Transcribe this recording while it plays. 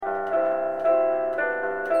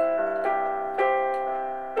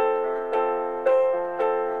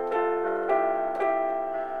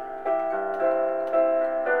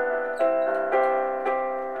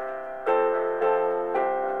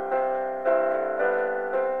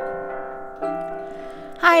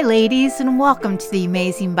Hi, ladies, and welcome to the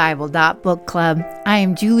Amazing Bible Book Club. I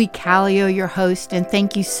am Julie Callio, your host, and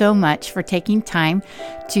thank you so much for taking time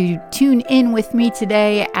to tune in with me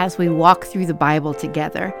today as we walk through the Bible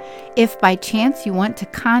together. If by chance you want to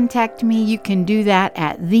contact me, you can do that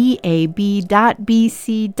at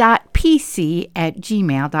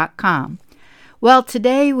theab.bc.pc@gmail.com. Well,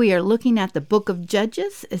 today we are looking at the book of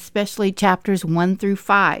Judges, especially chapters 1 through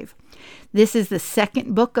 5. This is the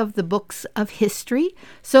second book of the books of history.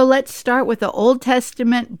 So let's start with the Old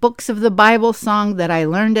Testament books of the Bible song that I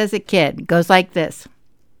learned as a kid. It goes like this.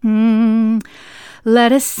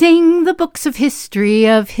 Let us sing the books of history,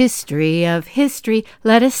 of history, of history.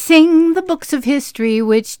 Let us sing the books of history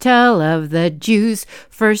which tell of the Jews.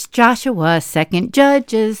 First Joshua, second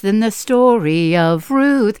Judges, then the story of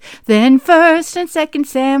Ruth, then First and Second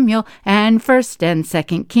Samuel, and First and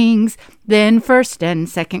Second Kings, then First and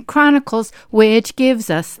Second Chronicles, which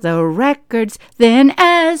gives us the records, then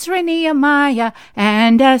Ezra, Nehemiah,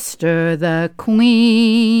 and Esther the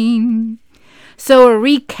Queen. So a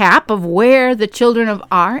recap of where the children of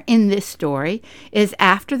are in this story is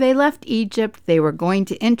after they left Egypt, they were going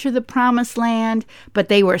to enter the promised land, but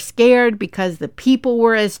they were scared because the people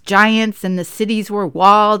were as giants and the cities were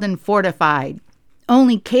walled and fortified.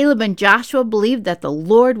 Only Caleb and Joshua believed that the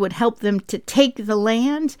Lord would help them to take the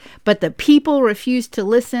land, but the people refused to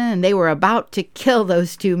listen and they were about to kill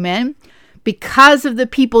those two men. Because of the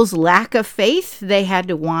people's lack of faith, they had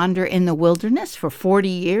to wander in the wilderness for 40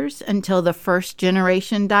 years until the first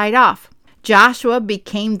generation died off. Joshua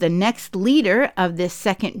became the next leader of this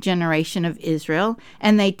second generation of Israel,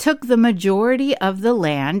 and they took the majority of the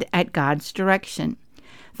land at God's direction.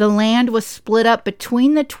 The land was split up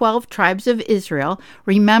between the 12 tribes of Israel.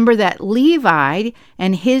 Remember that Levi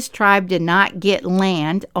and his tribe did not get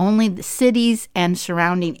land, only the cities and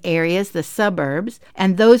surrounding areas, the suburbs,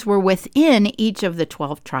 and those were within each of the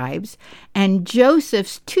 12 tribes. And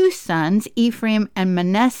Joseph's two sons, Ephraim and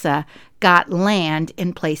Manasseh, got land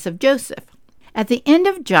in place of Joseph. At the end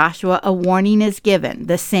of Joshua, a warning is given.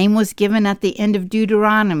 The same was given at the end of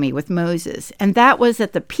Deuteronomy with Moses, and that was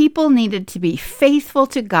that the people needed to be faithful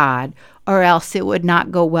to God or else it would not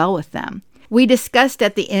go well with them. We discussed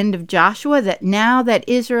at the end of Joshua that now that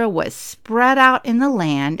Israel was spread out in the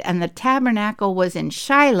land and the tabernacle was in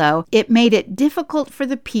Shiloh, it made it difficult for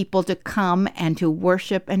the people to come and to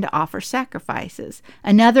worship and to offer sacrifices.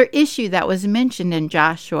 Another issue that was mentioned in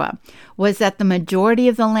Joshua was that the majority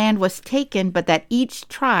of the land was taken, but that each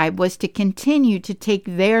tribe was to continue to take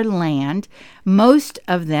their land. Most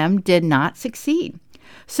of them did not succeed.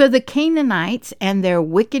 So the Canaanites and their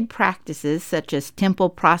wicked practices, such as temple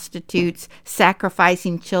prostitutes,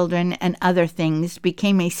 sacrificing children, and other things,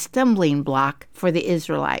 became a stumbling block for the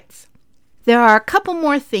Israelites. There are a couple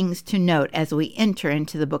more things to note as we enter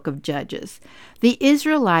into the book of Judges. The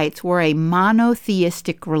Israelites were a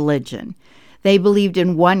monotheistic religion. They believed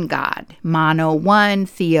in one God, mono, one,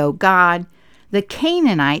 theo, God. The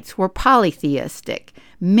Canaanites were polytheistic,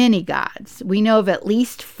 many gods. We know of at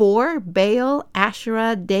least 4, Baal,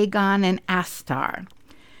 Asherah, Dagon, and Astar.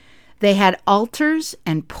 They had altars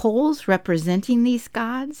and poles representing these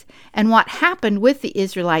gods. And what happened with the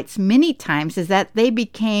Israelites many times is that they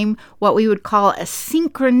became what we would call a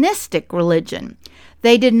synchronistic religion.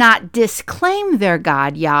 They did not disclaim their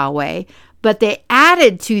God, Yahweh, but they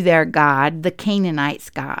added to their God, the Canaanites'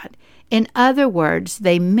 God. In other words,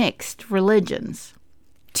 they mixed religions.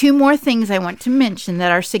 2 more things I want to mention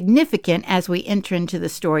that are significant as we enter into the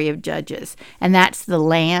story of Judges, and that's the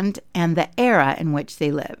land and the era in which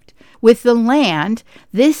they lived. With the land,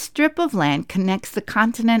 this strip of land connects the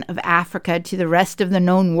continent of Africa to the rest of the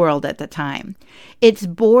known world at the time. Its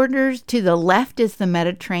borders to the left is the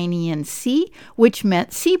Mediterranean Sea, which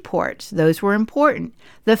meant seaports. Those were important.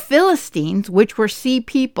 The Philistines, which were sea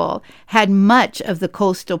people, had much of the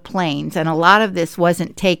coastal plains, and a lot of this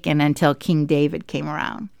wasn't taken until King David came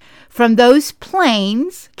around. From those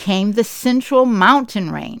plains came the central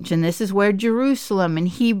mountain range, and this is where Jerusalem and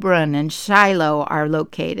Hebron and Shiloh are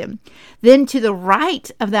located. Then to the right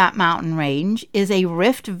of that mountain range is a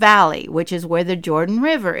rift valley, which is where the Jordan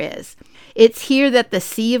River is. It's here that the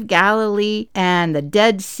Sea of Galilee and the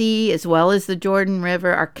Dead Sea, as well as the Jordan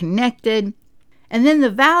River, are connected. And then the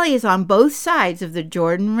valley is on both sides of the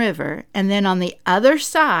Jordan River. And then on the other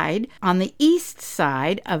side, on the east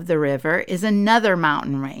side of the river, is another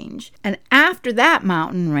mountain range. And after that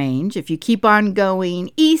mountain range, if you keep on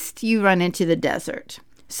going east, you run into the desert.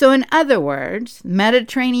 So in other words,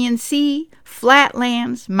 Mediterranean Sea,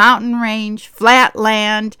 flatlands, mountain range, flat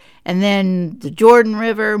land, and then the Jordan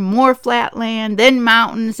River, more flat land, then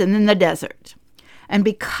mountains, and then the desert. And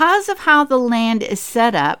because of how the land is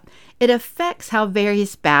set up, It affects how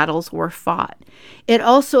various battles were fought. It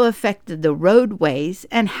also affected the roadways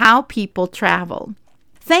and how people traveled.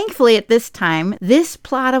 Thankfully, at this time, this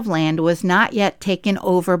plot of land was not yet taken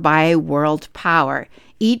over by a world power.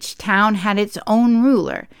 Each town had its own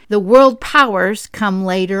ruler. The world powers come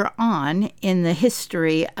later on in the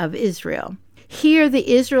history of Israel. Here,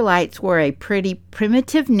 the Israelites were a pretty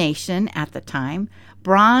primitive nation at the time.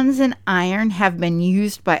 Bronze and iron have been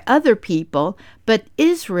used by other people, but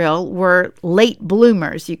Israel were late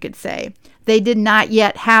bloomers, you could say. They did not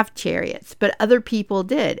yet have chariots, but other people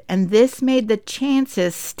did, and this made the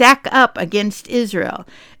chances stack up against Israel,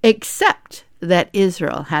 except that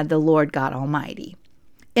Israel had the Lord God Almighty.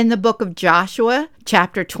 In the book of Joshua,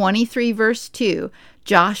 chapter 23, verse 2,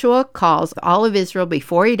 Joshua calls all of Israel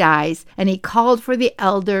before he dies, and he called for the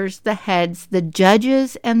elders, the heads, the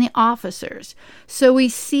judges, and the officers. So we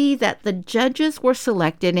see that the judges were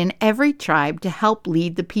selected in every tribe to help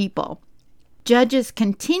lead the people. Judges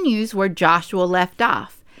continues where Joshua left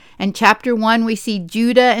off. In chapter 1, we see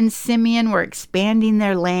Judah and Simeon were expanding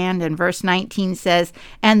their land, and verse 19 says,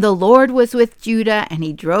 "And the Lord was with Judah, and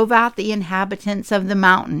he drove out the inhabitants of the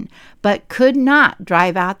mountain, but could not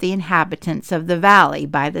drive out the inhabitants of the valley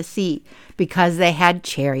by the sea, because they had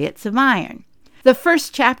chariots of iron." The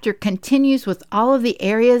first chapter continues with all of the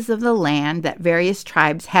areas of the land that various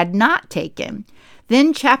tribes had not taken.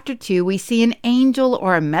 Then chapter 2, we see an angel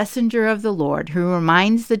or a messenger of the Lord who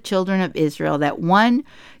reminds the children of Israel that 1,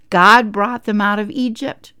 God brought them out of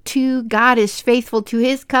Egypt, 2, God is faithful to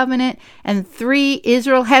his covenant, and 3,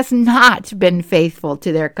 Israel has not been faithful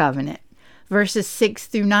to their covenant. Verses 6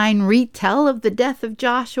 through 9 retell of the death of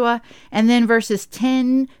Joshua, and then verses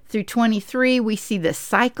 10 through 23, we see the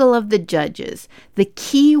cycle of the judges. The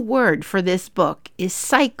key word for this book is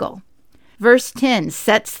cycle. Verse 10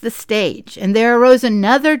 sets the stage, "And there arose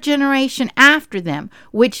another generation after them,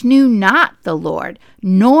 which knew not the Lord,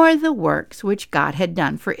 nor the works which God had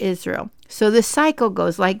done for Israel." So the cycle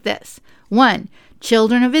goes like this. 1,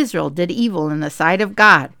 children of Israel did evil in the sight of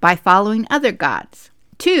God by following other gods.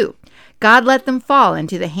 2, God let them fall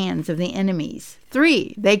into the hands of the enemies.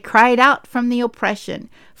 3, they cried out from the oppression.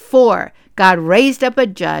 4, God raised up a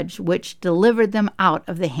judge which delivered them out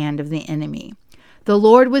of the hand of the enemy. The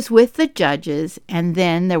Lord was with the judges, and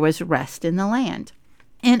then there was rest in the land.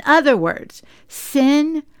 In other words,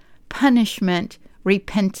 sin, punishment,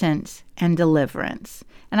 repentance, and deliverance.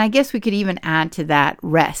 And I guess we could even add to that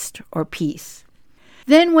rest or peace.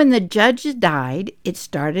 Then when the judges died, it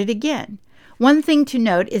started again. One thing to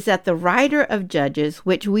note is that the writer of Judges,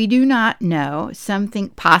 which we do not know, some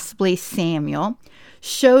think possibly Samuel,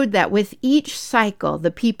 showed that with each cycle,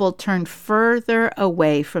 the people turned further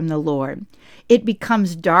away from the Lord. It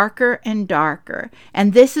becomes darker and darker,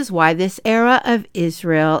 and this is why this era of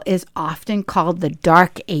Israel is often called the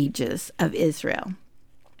Dark Ages of Israel.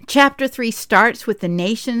 Chapter 3 starts with the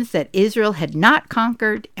nations that Israel had not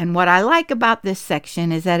conquered, and what I like about this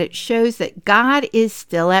section is that it shows that God is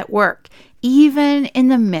still at work, even in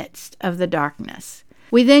the midst of the darkness.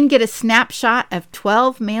 We then get a snapshot of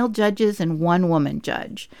 12 male judges and 1 woman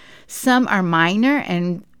judge. Some are minor,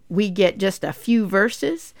 and we get just a few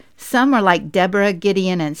verses. Some are like Deborah,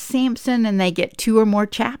 Gideon, and Samson, and they get 2 or more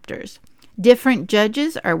chapters. Different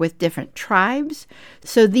judges are with different tribes,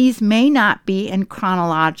 so these may not be in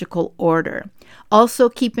chronological order. Also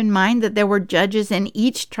keep in mind that there were judges in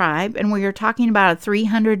each tribe, and we are talking about a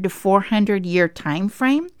 300 to 400 year time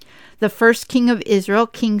frame. The first king of Israel,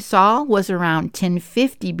 King Saul, was around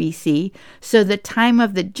 1050 BC, so the time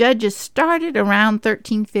of the judges started around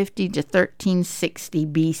 1350 to 1360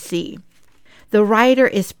 BC. The writer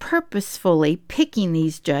is purposefully picking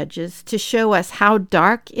these judges to show us how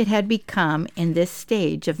dark it had become in this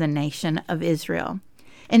stage of the nation of Israel.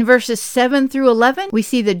 In verses 7 through 11, we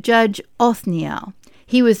see the judge Othniel.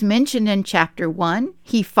 He was mentioned in chapter 1.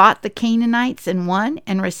 He fought the Canaanites and won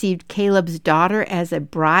and received Caleb's daughter as a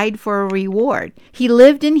bride for a reward. He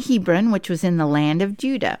lived in Hebron, which was in the land of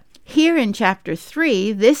Judah. Here in chapter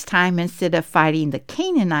 3, this time instead of fighting the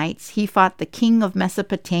Canaanites, he fought the king of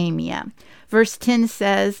Mesopotamia. Verse 10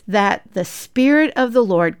 says that the Spirit of the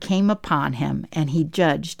Lord came upon him, and he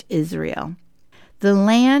judged Israel. The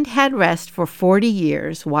land had rest for 40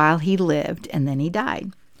 years while he lived, and then he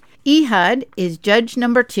died. Ehud is judge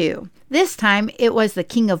number 2. This time it was the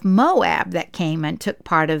king of Moab that came and took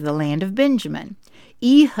part of the land of Benjamin.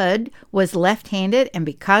 Ehud was left-handed, and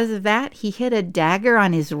because of that, he hid a dagger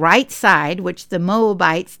on his right side, which the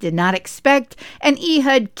Moabites did not expect, and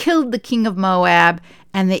Ehud killed the king of Moab,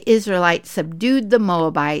 and the Israelites subdued the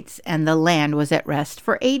Moabites, and the land was at rest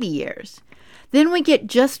for 80 years. Then we get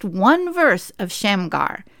just 1 verse of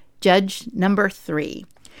Shamgar, judge number 3.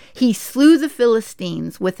 He slew the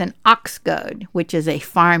Philistines with an ox goad, which is a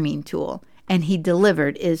farming tool, and he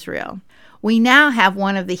delivered Israel. We now have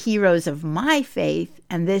one of the heroes of my faith,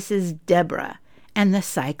 and this is Deborah. And the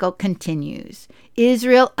cycle continues.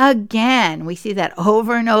 Israel again, we see that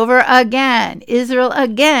over and over again. Israel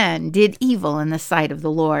again did evil in the sight of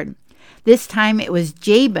the Lord. This time it was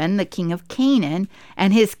Jabin, the king of Canaan,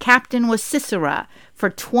 and his captain was Sisera. For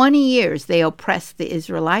 20 years they oppressed the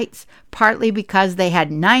Israelites, partly because they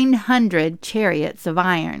had 900 chariots of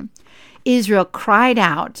iron. Israel cried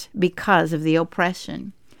out because of the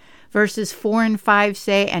oppression. Verses 4 and 5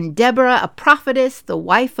 say, And Deborah, a prophetess, the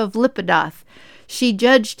wife of Lapidoth, she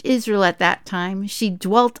judged Israel at that time. She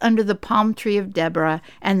dwelt under the palm tree of Deborah,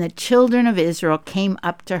 and the children of Israel came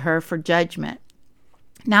up to her for judgment.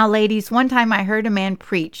 Now, ladies, one time I heard a man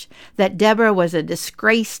preach that Deborah was a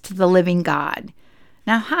disgrace to the living God.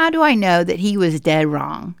 Now, how do I know that he was dead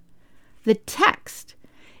wrong? The text.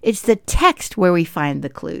 It's the text where we find the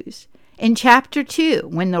clues. In chapter 2,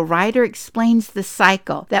 when the writer explains the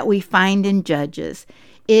cycle that we find in Judges,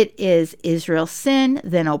 it is Israel's sin,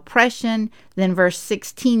 then oppression. Then verse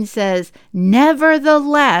 16 says,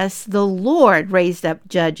 Nevertheless, the Lord raised up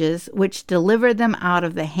judges, which delivered them out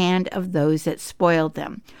of the hand of those that spoiled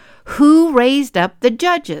them. Who raised up the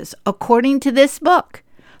judges according to this book?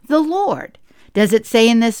 The Lord. Does it say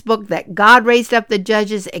in this book that God raised up the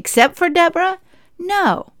judges except for Deborah?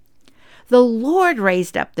 No. The Lord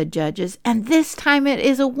raised up the judges, and this time it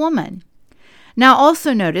is a woman. Now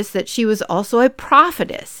also notice that she was also a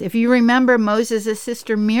prophetess. If you remember, Moses'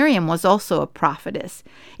 sister Miriam was also a prophetess.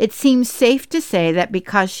 It seems safe to say that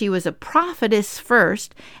because she was a prophetess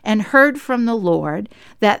first and heard from the Lord,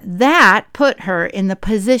 that put her in the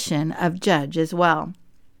position of judge as well.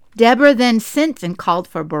 Deborah then sent and called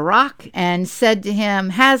for Barak and said to him,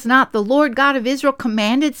 Has not the Lord God of Israel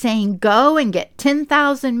commanded, saying, Go and get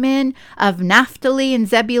 10,000 men of Naphtali and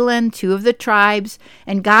Zebulun, 2 of the tribes,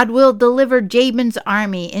 and God will deliver Jabin's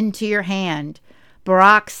army into your hand.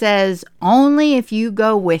 Barak says, Only if you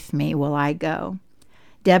go with me will I go.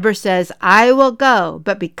 Deborah says, I will go,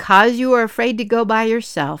 but because you are afraid to go by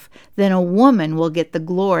yourself, then a woman will get the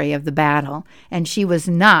glory of the battle. And she was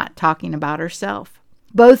not talking about herself.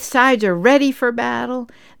 Both sides are ready for battle.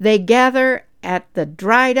 They gather at the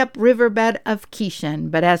dried up riverbed of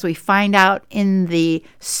Kishon. But as we find out in the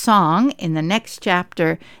song in the next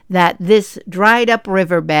chapter, that this dried up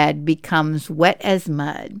riverbed becomes wet as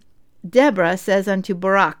mud. Deborah says unto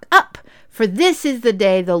Barak, Up, for this is the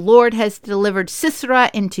day the Lord has delivered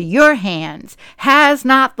Sisera into your hands. Has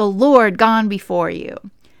not the Lord gone before you?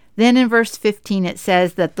 Then in verse 15 it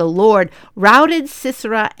says that the Lord routed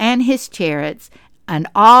Sisera and his chariots and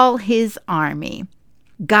all his army.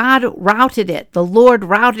 God routed it. The Lord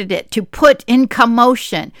routed it to put in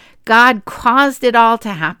commotion. God caused it all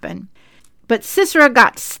to happen. But Sisera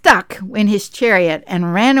got stuck in his chariot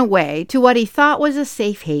and ran away to what he thought was a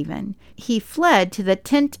safe haven. He fled to the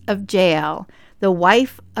tent of Jael, the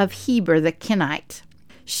wife of Heber the Kenite.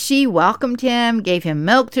 She welcomed him, gave him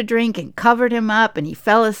milk to drink, and covered him up, and he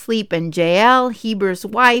fell asleep. And Jael, Heber's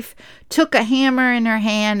wife, took a hammer in her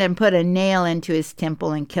hand and put a nail into his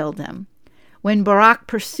temple and killed him. When Barak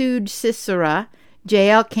pursued Sisera,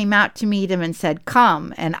 Jael came out to meet him and said,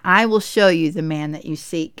 Come, and I will show you the man that you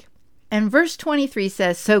seek. And verse 23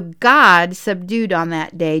 says, So God subdued on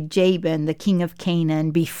that day Jabin, the king of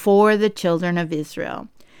Canaan, before the children of Israel.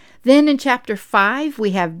 Then in chapter 5,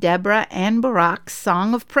 we have Deborah and Barak's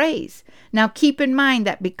song of praise. Now keep in mind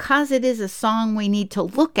that because it is a song, we need to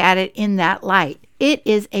look at it in that light. It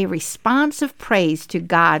is a response of praise to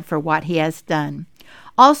God for what he has done.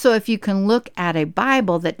 Also, if you can look at a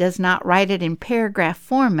Bible that does not write it in paragraph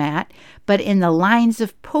format, but in the lines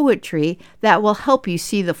of poetry, that will help you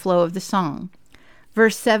see the flow of the song.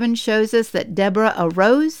 Verse 7 shows us that Deborah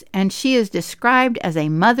arose, and she is described as a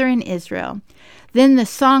mother in Israel. Then the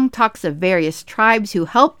song talks of various tribes who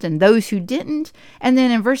helped and those who didn't. And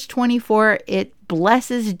then in verse 24, it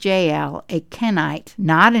blesses Jael, a Kenite,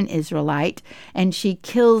 not an Israelite, and she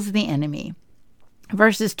kills the enemy.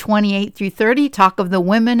 Verses 28 through 30 talk of the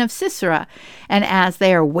women of Sisera, and as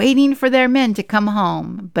they are waiting for their men to come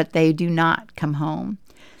home, but they do not come home.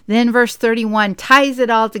 Then verse 31 ties it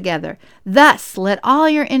all together. Thus let all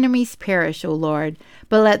your enemies perish, O Lord,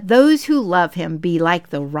 but let those who love him be like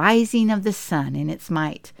the rising of the sun in its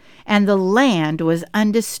might. And the land was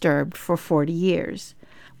undisturbed for 40 years.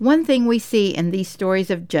 One thing we see in these stories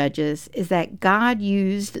of Judges is that God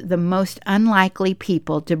used the most unlikely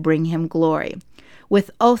people to bring him glory.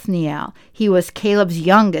 With Othniel, he was Caleb's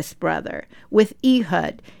youngest brother. With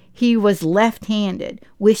Ehud, he was left-handed.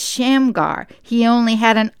 With Shamgar, he only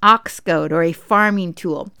had an ox goad or a farming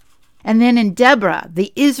tool. And then in Deborah,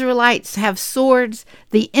 the Israelites have swords.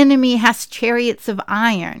 The enemy has chariots of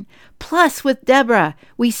iron. Plus, with Deborah,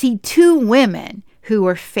 we see 2 women who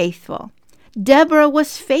were faithful. Deborah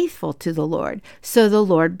was faithful to the Lord, so the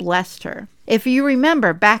Lord blessed her. If you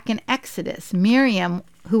remember back in Exodus, Miriam,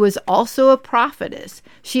 who was also a prophetess,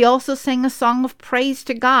 she also sang a song of praise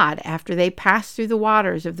to God after they passed through the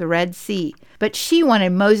waters of the Red Sea. But she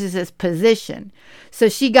wanted Moses' position. So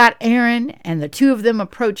she got Aaron, and the 2 of them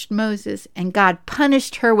approached Moses, and God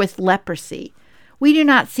punished her with leprosy. We do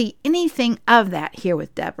not see anything of that here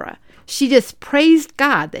with Deborah. She just praised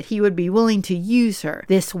God that he would be willing to use her,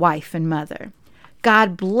 this wife and mother.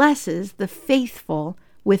 God blesses the faithful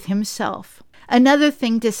with himself. Another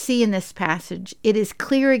thing to see in this passage, it is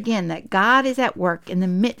clear again that God is at work in the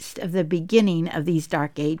midst of the beginning of these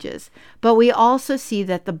dark ages. But we also see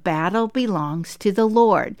that the battle belongs to the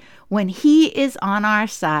Lord. When he is on our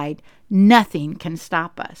side, nothing can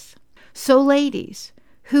stop us. So ladies,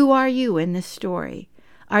 who are you in this story?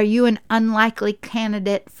 Are you an unlikely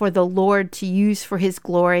candidate for the Lord to use for his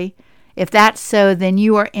glory? If that's so, then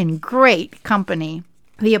you are in great company.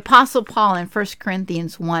 The Apostle Paul in 1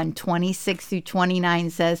 Corinthians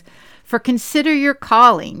 1:26-29 says, "For consider your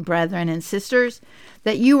calling, brethren and sisters,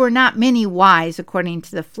 that you were not many wise according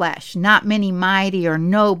to the flesh, not many mighty or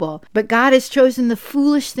noble, but God has chosen the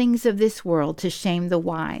foolish things of this world to shame the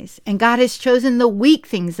wise. And God has chosen the weak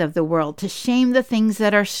things of the world to shame the things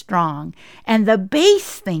that are strong. And the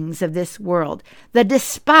base things of this world, the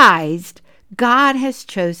despised, God has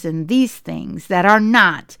chosen these things that are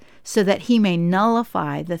not, so that he may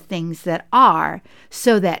nullify the things that are,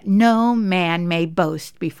 so that no man may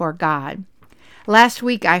boast before God." Last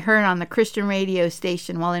week I heard on the Christian radio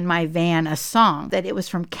station while in my van a song that it was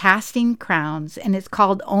from Casting Crowns, and it's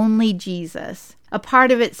called Only Jesus. A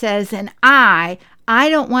part of it says, "And I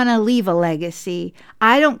don't want to leave a legacy.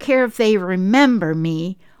 I don't care if they remember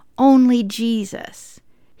me, only Jesus.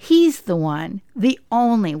 He's the one, the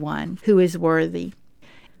only one who is worthy."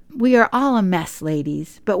 We are all a mess,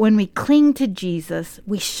 ladies, but when we cling to Jesus,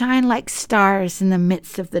 we shine like stars in the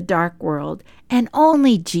midst of the dark world, and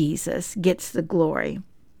only Jesus gets the glory.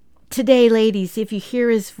 Today, ladies, if you hear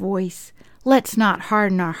his voice, let's not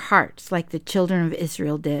harden our hearts like the children of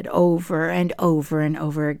Israel did over and over and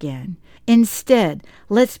over again. Instead,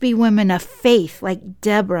 let's be women of faith like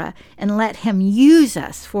Deborah and let him use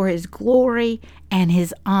us for his glory and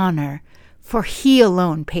his honor, for he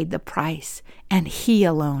alone paid the price, and he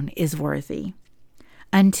alone is worthy.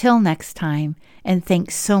 Until next time, and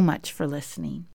thanks so much for listening.